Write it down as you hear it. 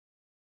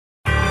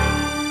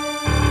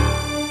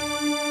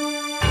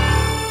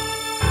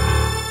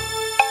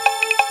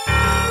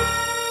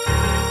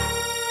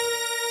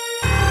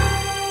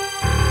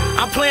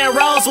playing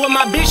roles with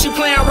my bitch, she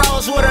playing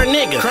roles with her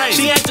nigga.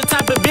 Crazy. She ain't the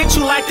type of bitch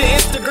who like the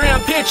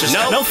Instagram pictures.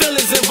 No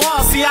feelings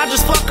involved, see I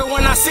just fuck her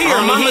when I see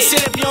her. Mama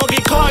said if you don't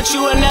get caught,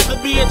 you will never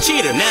be a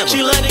cheater.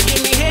 She let it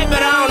give me head,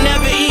 but I don't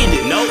never eat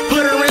it.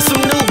 Put her in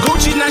some new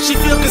Gucci, now she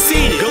feel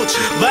conceited.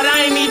 But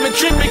I ain't even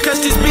tripping cause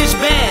this bitch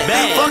bad.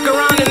 Fuck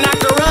around and knock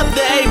her up,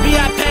 the AB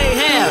I pay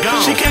half.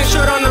 She can't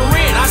short on the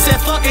rent, I said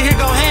fuck it, here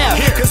go half.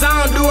 Cause I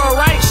don't do her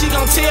right, she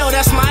gon' tell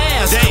that's my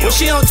ass. When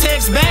she don't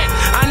text back,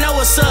 I know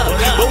what's up.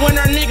 But when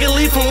her nigga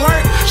leave from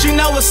work, she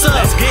know what's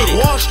up.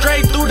 Walk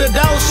straight through the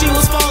door, she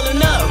was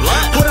falling up.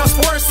 Put on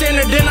Sports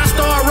Center, then I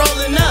start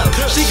rolling up.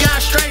 She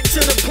got straight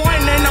to the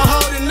point, ain't no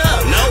holding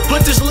up.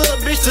 Put this little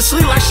bitch to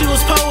sleep like she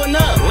was pulling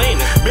up.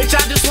 Bitch,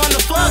 I just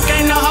wanna fuck,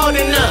 ain't no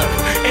holding up.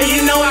 And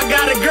you know I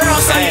got a girl,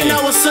 so you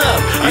know what's up.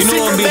 You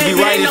know I'm be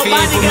right if he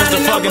ain't put Mr.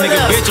 Fucking Nigga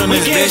Bitch on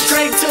this bitch. We get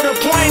straight to the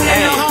point,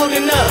 ain't no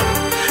holding up.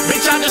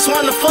 Bitch, I just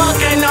wanna fuck,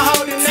 ain't no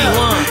holding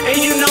up. And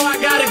you know I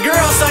got a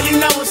girl, so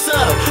you know what's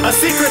up. A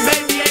secret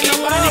baby, ain't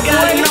nobody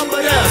gotta know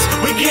but us.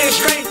 We get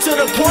straight to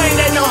the point,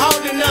 ain't no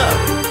holding up.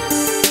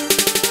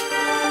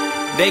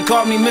 They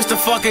call me Mr.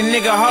 Fucking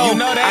Nigga Ho. You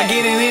know that. I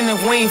get it in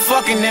if we ain't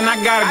fucking, then I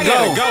gotta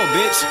go.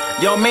 Bitch.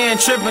 Yo, man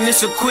trippin',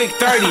 it's a quick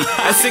 30.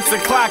 At 6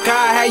 o'clock,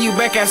 I'll have you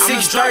back at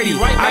 6:30.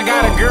 I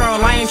got a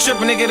girl, I ain't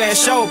trippin', nigga, that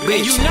show,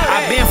 bitch.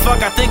 I been fuck,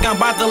 I think I'm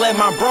about to let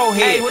my bro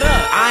hit.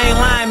 I ain't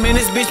lying, man,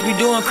 this bitch be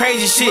doing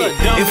crazy shit.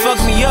 It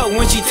fucked me up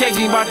when she text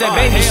me about that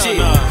baby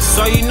shit.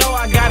 So you know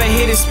I gotta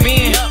hit and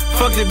spin.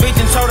 Fuck the bitch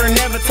and told her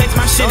never text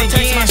my shit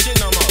again.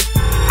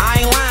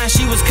 I ain't lying,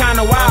 she was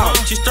kinda wild.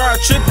 She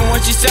started tripping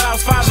when she said I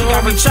was father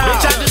of her child.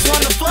 Bitch, I just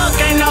wanna fuck,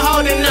 ain't no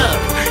holding up.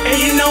 And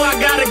you know I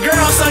got a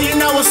girl, so you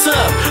know what's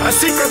up. A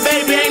secret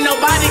baby, ain't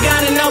nobody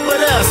gotta know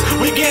but us.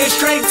 We getting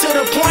straight to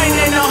the point,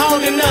 ain't no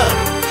holding up.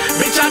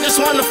 Bitch, I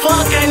just wanna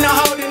fuck, ain't no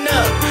holding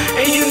up.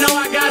 And you know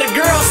I got a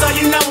girl, so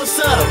you know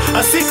what's up.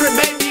 A secret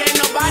baby, ain't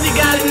nobody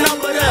gotta know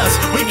but us.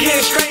 We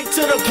getting straight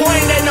to the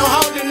point, ain't no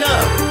holding up.